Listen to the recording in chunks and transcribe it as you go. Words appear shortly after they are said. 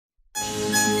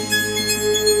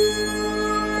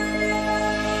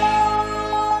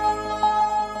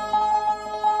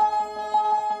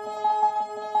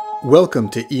Welcome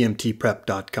to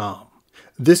EMTprep.com.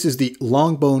 This is the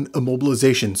long bone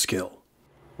immobilization skill.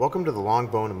 Welcome to the long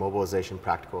bone immobilization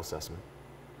practical assessment.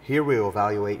 Here we will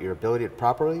evaluate your ability to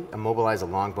properly immobilize a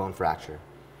long bone fracture.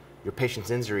 Your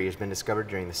patient's injury has been discovered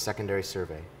during the secondary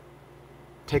survey.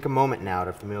 Take a moment now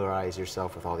to familiarize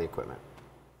yourself with all the equipment.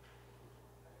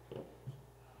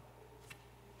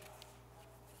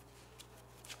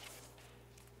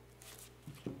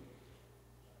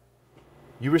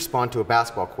 You respond to a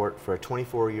basketball court for a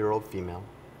 24-year-old female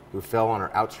who fell on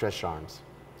her outstretched arms.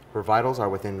 Her vitals are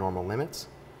within normal limits,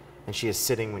 and she is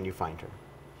sitting when you find her.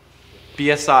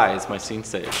 BSI, is my scene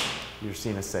safe? Your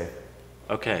scene is safe.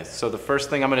 Okay, so the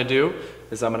first thing I'm going to do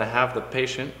is I'm going to have the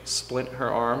patient splint her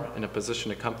arm in a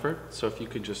position of comfort. So if you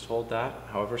could just hold that,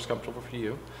 however is comfortable for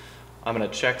you. I'm going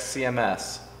to check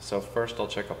CMS. So first I'll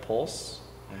check a pulse.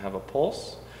 I have a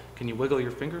pulse. Can you wiggle your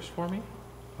fingers for me?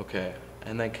 Okay.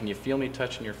 And then can you feel me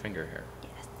touching your finger here?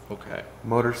 Yes. Okay.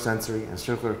 Motor, sensory, and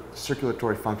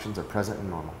circulatory functions are present and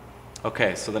normal.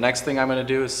 Okay, so the next thing I'm going to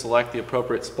do is select the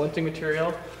appropriate splinting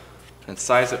material and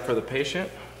size it for the patient,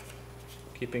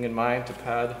 keeping in mind to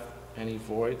pad any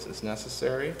voids as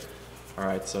necessary. All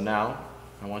right, so now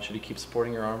I want you to keep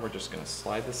supporting your arm. We're just going to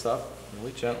slide this up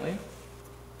really gently.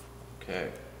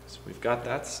 Okay, so we've got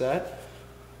that set.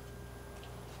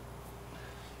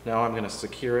 Now I'm going to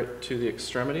secure it to the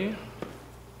extremity.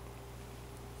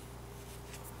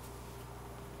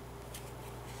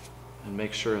 And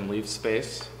make sure and leave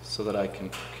space so that I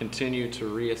can continue to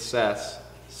reassess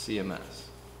CMS.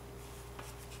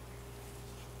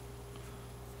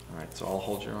 All right, so I'll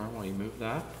hold your arm while you move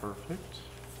that. Perfect.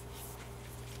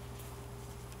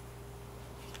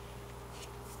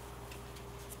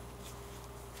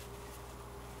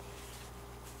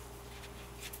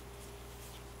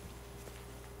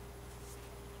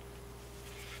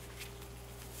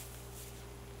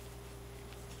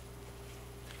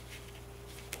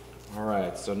 All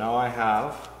right, so now I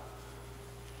have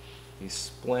the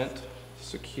splint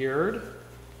secured.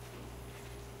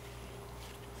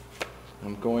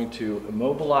 I'm going to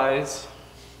immobilize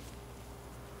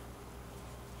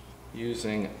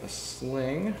using a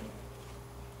sling,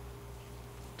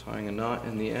 tying a knot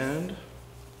in the end,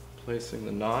 placing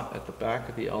the knot at the back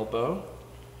of the elbow.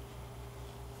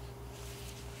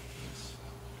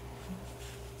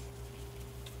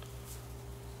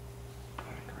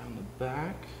 Back around the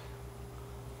back.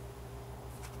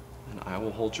 And I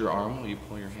will hold your arm while you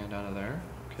pull your hand out of there,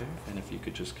 okay? And if you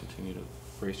could just continue to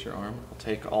brace your arm. I'll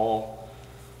take all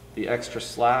the extra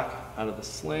slack out of the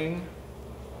sling.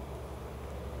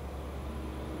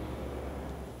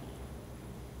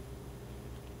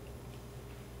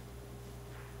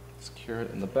 Secure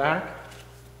it in the back.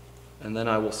 And then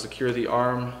I will secure the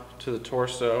arm to the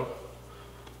torso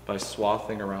by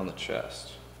swathing around the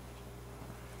chest.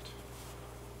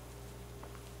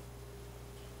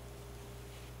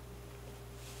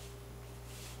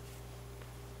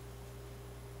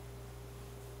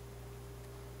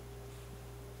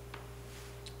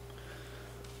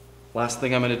 Last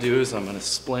thing I'm going to do is I'm going to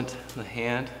splint the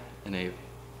hand in a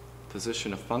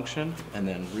position of function and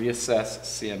then reassess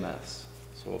CMS.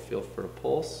 So we'll feel for a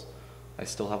pulse. I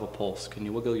still have a pulse. Can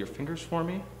you wiggle your fingers for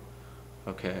me?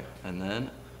 Okay, and then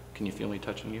can you feel me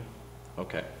touching you?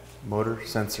 Okay. Motor,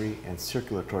 sensory, and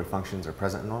circulatory functions are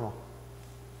present and normal.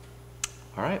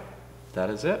 All right, that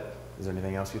is it. Is there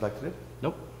anything else you'd like to do?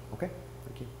 Nope. Okay,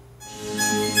 thank you.